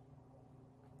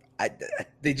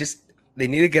 They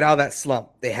need to get out of that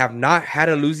slump. They have not had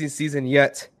a losing season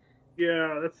yet.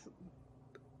 Yeah,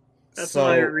 that's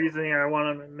my reasoning. I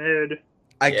want them in mid.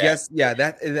 I guess, yeah.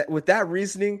 That with that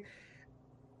reasoning,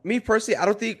 me personally, I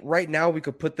don't think right now we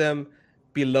could put them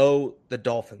below the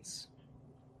Dolphins.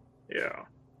 Yeah,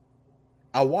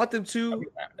 I want them to.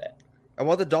 I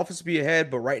want the Dolphins to be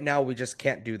ahead, but right now we just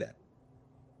can't do that.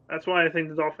 That's why I think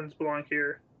the Dolphins belong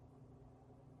here.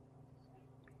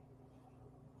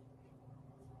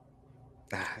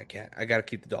 I can't. I got to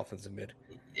keep the Dolphins in mid.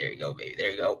 There you go, baby.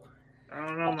 There you go. I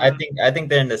don't know, man. I think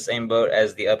they're in the same boat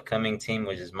as the upcoming team,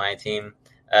 which is my team.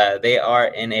 They are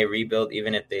in a rebuild,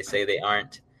 even if they say they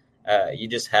aren't. You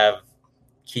just have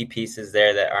key pieces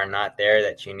there that are not there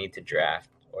that you need to draft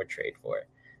or trade for.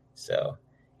 So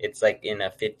it's like in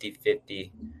a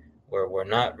 50-50 where we're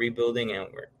not rebuilding and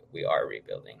we are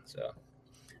rebuilding. So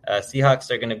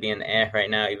Seahawks are going to be in the right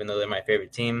now, even though they're my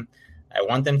favorite team. I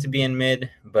want them to be in mid,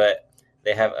 but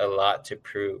they have a lot to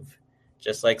prove.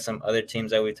 Just like some other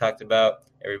teams that we talked about,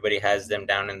 everybody has them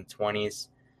down in the 20s.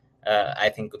 I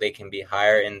think they can be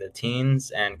higher in the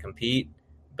teens and compete,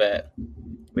 but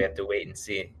we have to wait and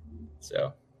see.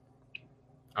 So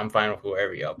I'm fine with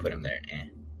whoever y'all put him there.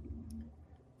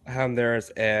 I have him there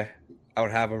as I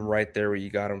would have him right there where you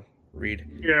got him, Reed.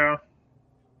 Yeah.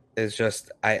 It's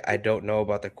just I don't know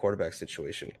about the quarterback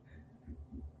situation.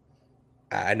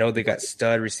 I know they got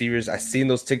stud receivers. I've seen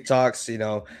those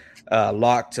TikToks,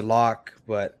 lock to lock,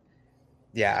 but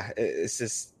yeah, it's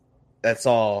just that's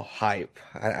all hype.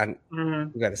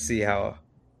 We got to see how.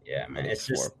 Yeah, man, it's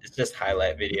just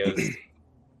highlight videos.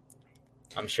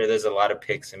 I'm sure there's a lot of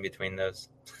picks in between those.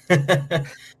 The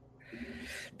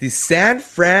San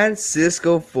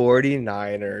Francisco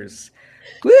 49ers.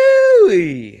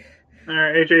 Woo! All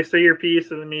right, AJ, say your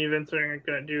piece, and then me and Vincent are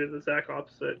going to do the exact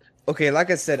opposite. Okay,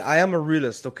 like I said, I am a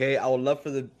realist, okay? I would love for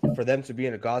them to be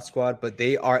in a God squad, but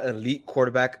they are elite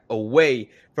quarterback away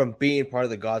from being part of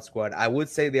the God squad. I would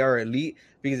say they are elite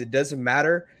because it doesn't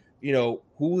matter,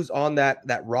 who's on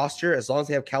that roster. As long as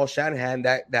they have Kyle Shanahan,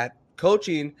 that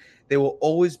coaching, they will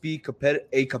always be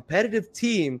a competitive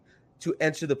team to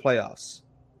enter the playoffs.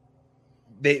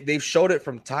 They've showed it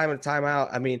from time and time out.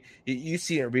 I mean, you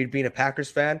see it, Reed, being a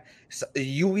Packers fan.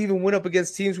 You even went up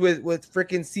against teams with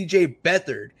freaking CJ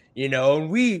Beathard, and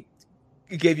we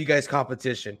gave you guys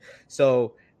competition.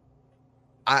 So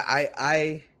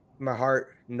I my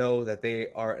heart know that they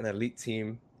are an elite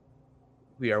team.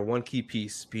 We are one key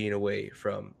piece being away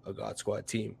from a God Squad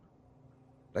team,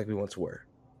 like we once were.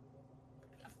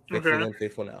 Faithful then,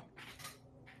 faithful now.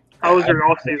 How was your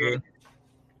off season?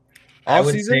 I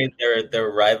would say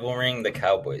they're rivaling the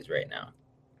Cowboys right now,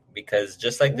 because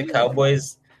just like the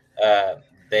Cowboys,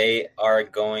 they are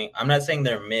going. I'm not saying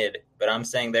they're mid, but I'm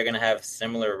saying they're going to have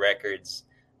similar records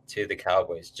to the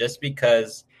Cowboys, just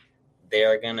because they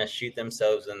are going to shoot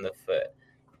themselves in the foot.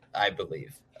 I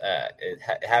believe it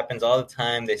happens all the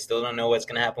time. They still don't know what's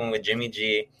going to happen with Jimmy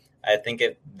G. I think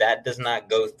if that does not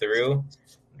go through,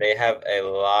 they have a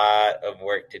lot of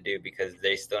work to do, because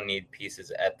they still need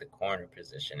pieces at the corner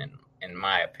position, in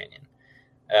my opinion.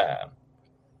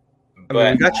 We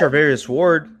got Charvarius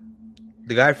Ward,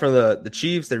 the guy from the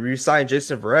Chiefs. They re-signed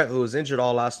Jason Verrett, who was injured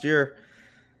all last year.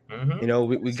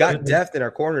 Mm-hmm. We got depth in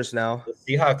our corners now.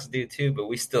 The Seahawks do too, but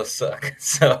we still suck.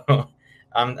 So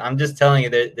I'm just telling you,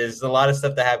 there's a lot of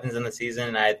stuff that happens in the season,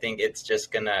 and I think it's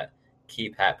just going to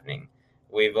keep happening.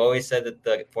 We've always said that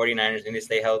the 49ers need to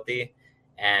stay healthy,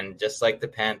 and just like the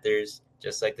Panthers,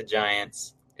 just like the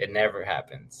Giants, it never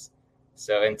happens.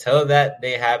 So until that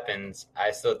day happens, I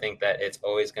still think that it's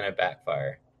always going to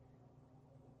backfire.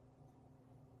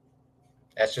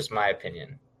 That's just my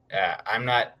opinion. I'm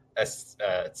not a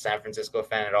San Francisco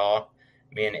fan at all.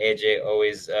 Me and AJ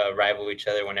always rival each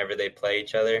other whenever they play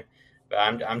each other. But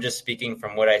I'm just speaking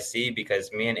from what I see,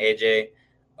 because me and AJ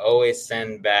always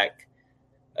send back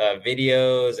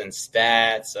videos and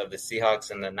stats of the Seahawks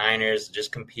and the Niners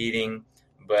just competing.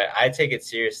 But I take it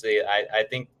seriously. I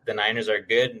think the Niners are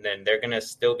good, and then they're going to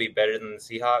still be better than the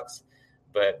Seahawks.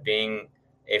 But being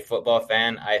a football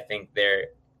fan, I think they're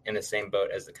in the same boat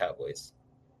as the Cowboys.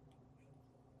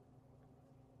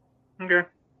 Okay.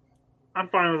 I'm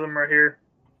fine with them right here.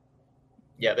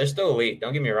 Yeah, they're still elite.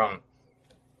 Don't get me wrong.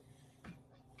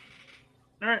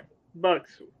 All right.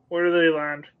 Bucks, where do they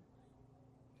land?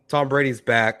 Tom Brady's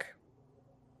back.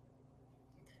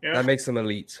 Yeah. That makes them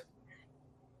elite.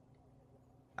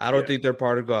 I don't think they're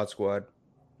part of God Squad.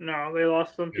 No, they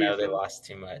lost some pieces. No, they lost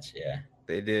too much, yeah.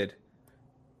 They did.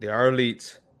 They are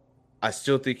elite. I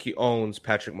still think he owns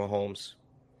Patrick Mahomes.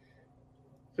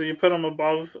 So you put him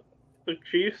above the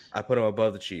Chiefs? I put him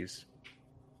above the Chiefs.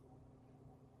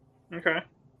 Okay.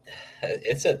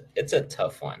 It's a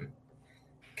tough one,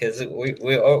 because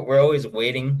we're always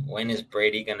waiting, when is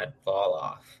Brady gonna fall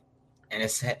off, and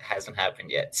it hasn't happened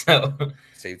yet. So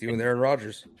safety with Aaron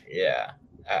Rodgers. Yeah,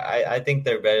 I think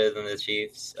they're better than the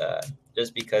Chiefs,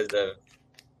 just because of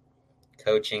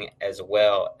coaching as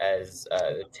well as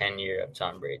the tenure of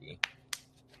Tom Brady.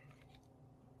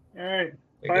 All right,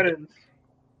 Titans.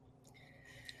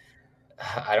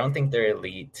 I don't think they're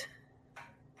elite.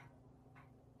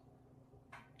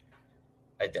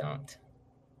 I don't.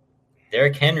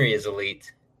 Derrick Henry is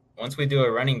elite. Once we do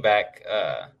a running back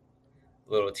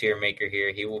little tier maker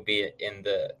here, he will be in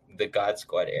the God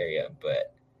Squad area.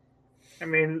 But I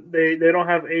mean, they don't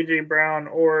have AJ Brown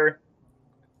or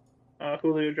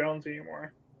Julio Jones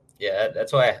anymore. Yeah,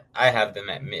 that's why I have them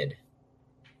at mid.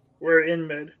 We're in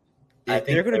mid. If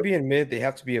they're going to be in mid, they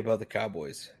have to be above the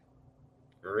Cowboys.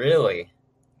 Really?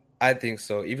 I think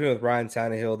so. Even with Ryan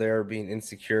Tannehill there being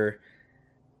insecure,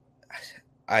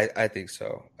 I think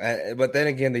so. But then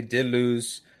again, they did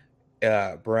lose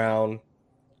Brown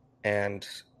and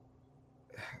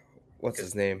what's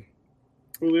his name?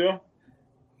 Julio?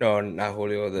 No, not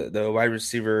Julio. The wide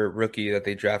receiver rookie that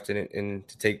they drafted in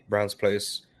to take Brown's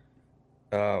place.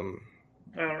 I don't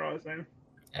know his name.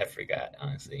 I forgot,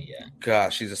 honestly. Yeah.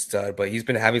 Gosh, he's a stud, but he's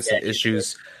been having some Yeah, he's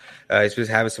issues. He's been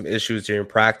having some issues during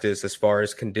practice as far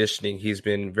as conditioning. He's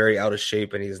been very out of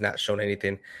shape, and he's not shown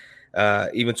anything.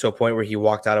 Even to a point where he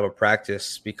walked out of a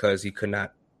practice because he could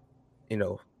not,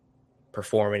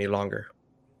 perform any longer.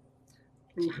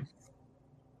 Oof.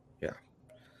 Yeah.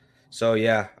 So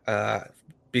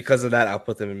because of that, I'll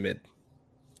put them in mid.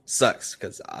 Sucks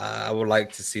because I would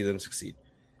like to see them succeed.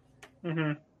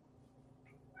 Mm-hmm.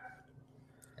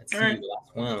 Let's see.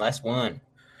 All right. Last one.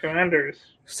 Commanders.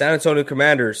 San Antonio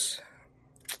Commanders.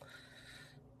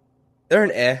 They're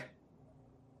an eh.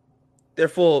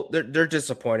 They're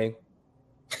disappointing.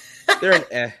 They're an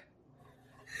eh.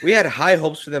 We had high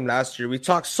hopes for them last year. We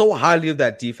talked so highly of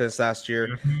that defense last year.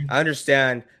 Mm-hmm. I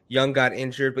understand Young got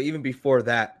injured, but even before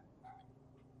that,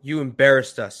 you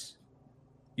embarrassed us.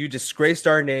 You disgraced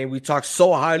our name. We talked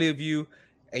so highly of you,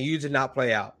 and you did not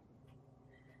play out.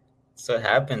 So it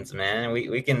happens, man.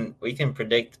 We can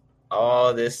predict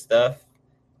all this stuff,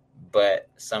 but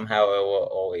somehow it will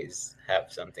always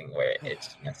have something where it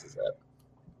just messes up.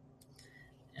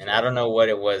 And I don't know what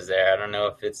it was there. I don't know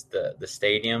if it's the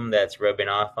stadium that's rubbing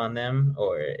off on them,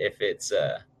 or if it's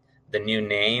the new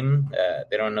name.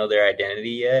 They don't know their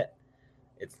identity yet.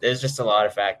 There's just a lot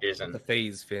of factors. It's And a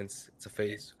phase, Vince. It's a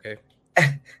phase, okay?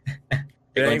 they're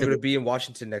They're going not through going to be in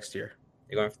Washington next year.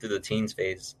 they're going through the teens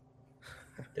phase.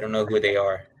 They don't know who they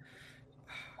are.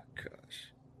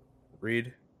 Gosh.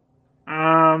 Reed?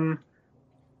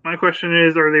 My question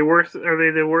is, are they worse? Are they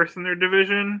the worst in their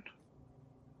division?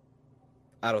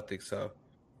 I don't think so.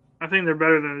 I think they're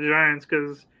better than the Giants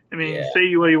because, Yeah.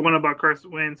 say what you want about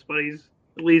Carson Wentz, but he's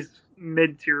at least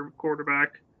mid-tier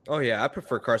quarterback. Oh, yeah. I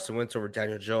prefer Carson Wentz over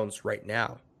Daniel Jones right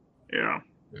now. Yeah.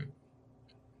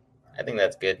 I think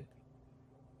that's good.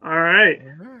 All right.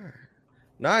 All right.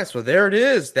 Nice. Well, there it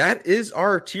is. That is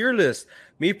our tier list.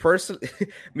 Me personally,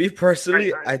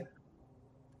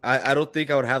 I don't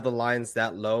think I would have the Lions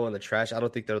that low in the trash. I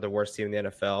don't think they're the worst team in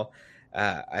the NFL.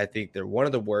 I think they're one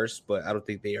of the worst, but I don't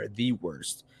think they are the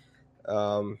worst.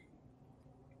 But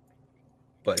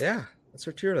yeah, that's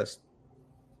our tier list.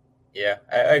 Yeah,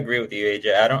 I agree with you,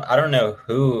 AJ. I don't know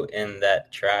who in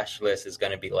that trash list is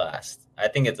going to be last. I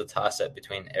think it's a toss-up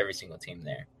between every single team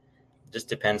there. It just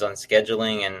depends on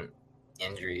scheduling and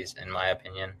injuries, in my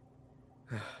opinion.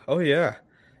 Oh yeah,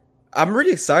 I'm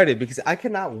really excited because I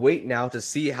cannot wait now to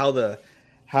see how the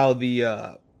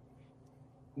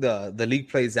league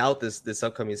plays out this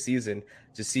upcoming season,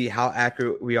 to see how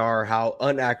accurate we are, how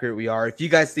inaccurate we are. If you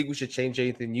guys think we should change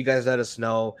anything, you guys let us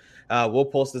know. We'll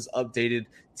post this updated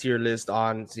tier list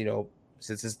on,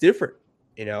 since it's different.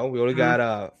 We only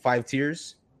got 5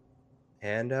 tiers,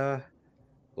 and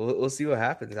we'll see what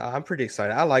happens. I'm pretty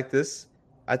excited. I like this.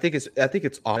 I think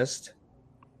it's honest.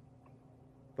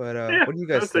 But what do you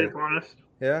guys think? Honest.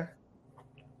 Yeah,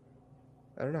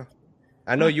 I don't know.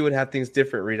 I know you would have things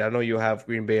different, Reed. I know you'll have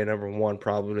Green Bay at number 1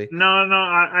 probably. No.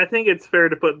 I think it's fair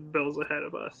to put the Bills ahead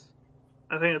of us.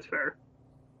 I think it's fair.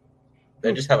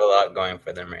 They just have a lot going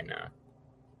for them right now,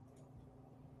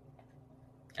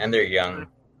 and they're young.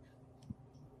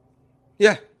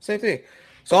 Yeah, same thing.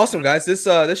 So awesome, guys. This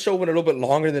show went a little bit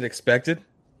longer than expected,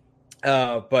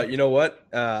 but you know what?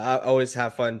 I always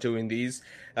have fun doing these.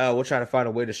 We'll try to find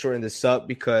a way to shorten this up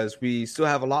because we still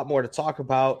have a lot more to talk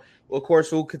about. Of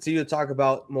course, we'll continue to talk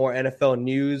about more NFL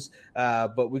news,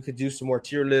 but we could do some more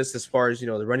tier lists as far as,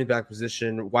 the running back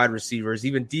position, wide receivers,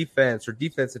 even defense or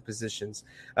defensive positions.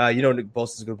 Nick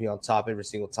Bosa is going to be on top every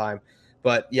single time.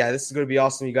 But, yeah, this is going to be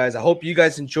awesome, you guys. I hope you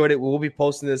guys enjoyed it. We will be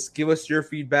posting this. Give us your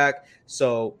feedback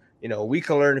so, we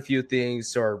can learn a few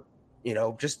things or,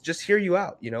 just hear you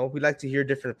out. We'd like to hear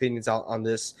different opinions out on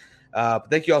this. But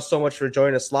thank you all so much for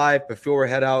joining us live. Before we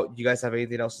head out, you guys have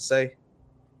anything else to say?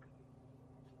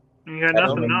 You got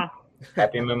nothing, no.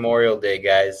 Happy Memorial Day,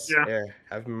 guys. Yeah.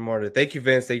 Happy Memorial Day. Thank you,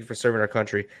 Vince. Thank you for serving our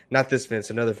country. Not this Vince,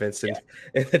 another Vince in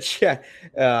the chat.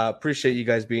 Appreciate you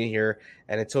guys being here.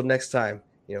 And until next time,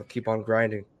 keep on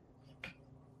grinding.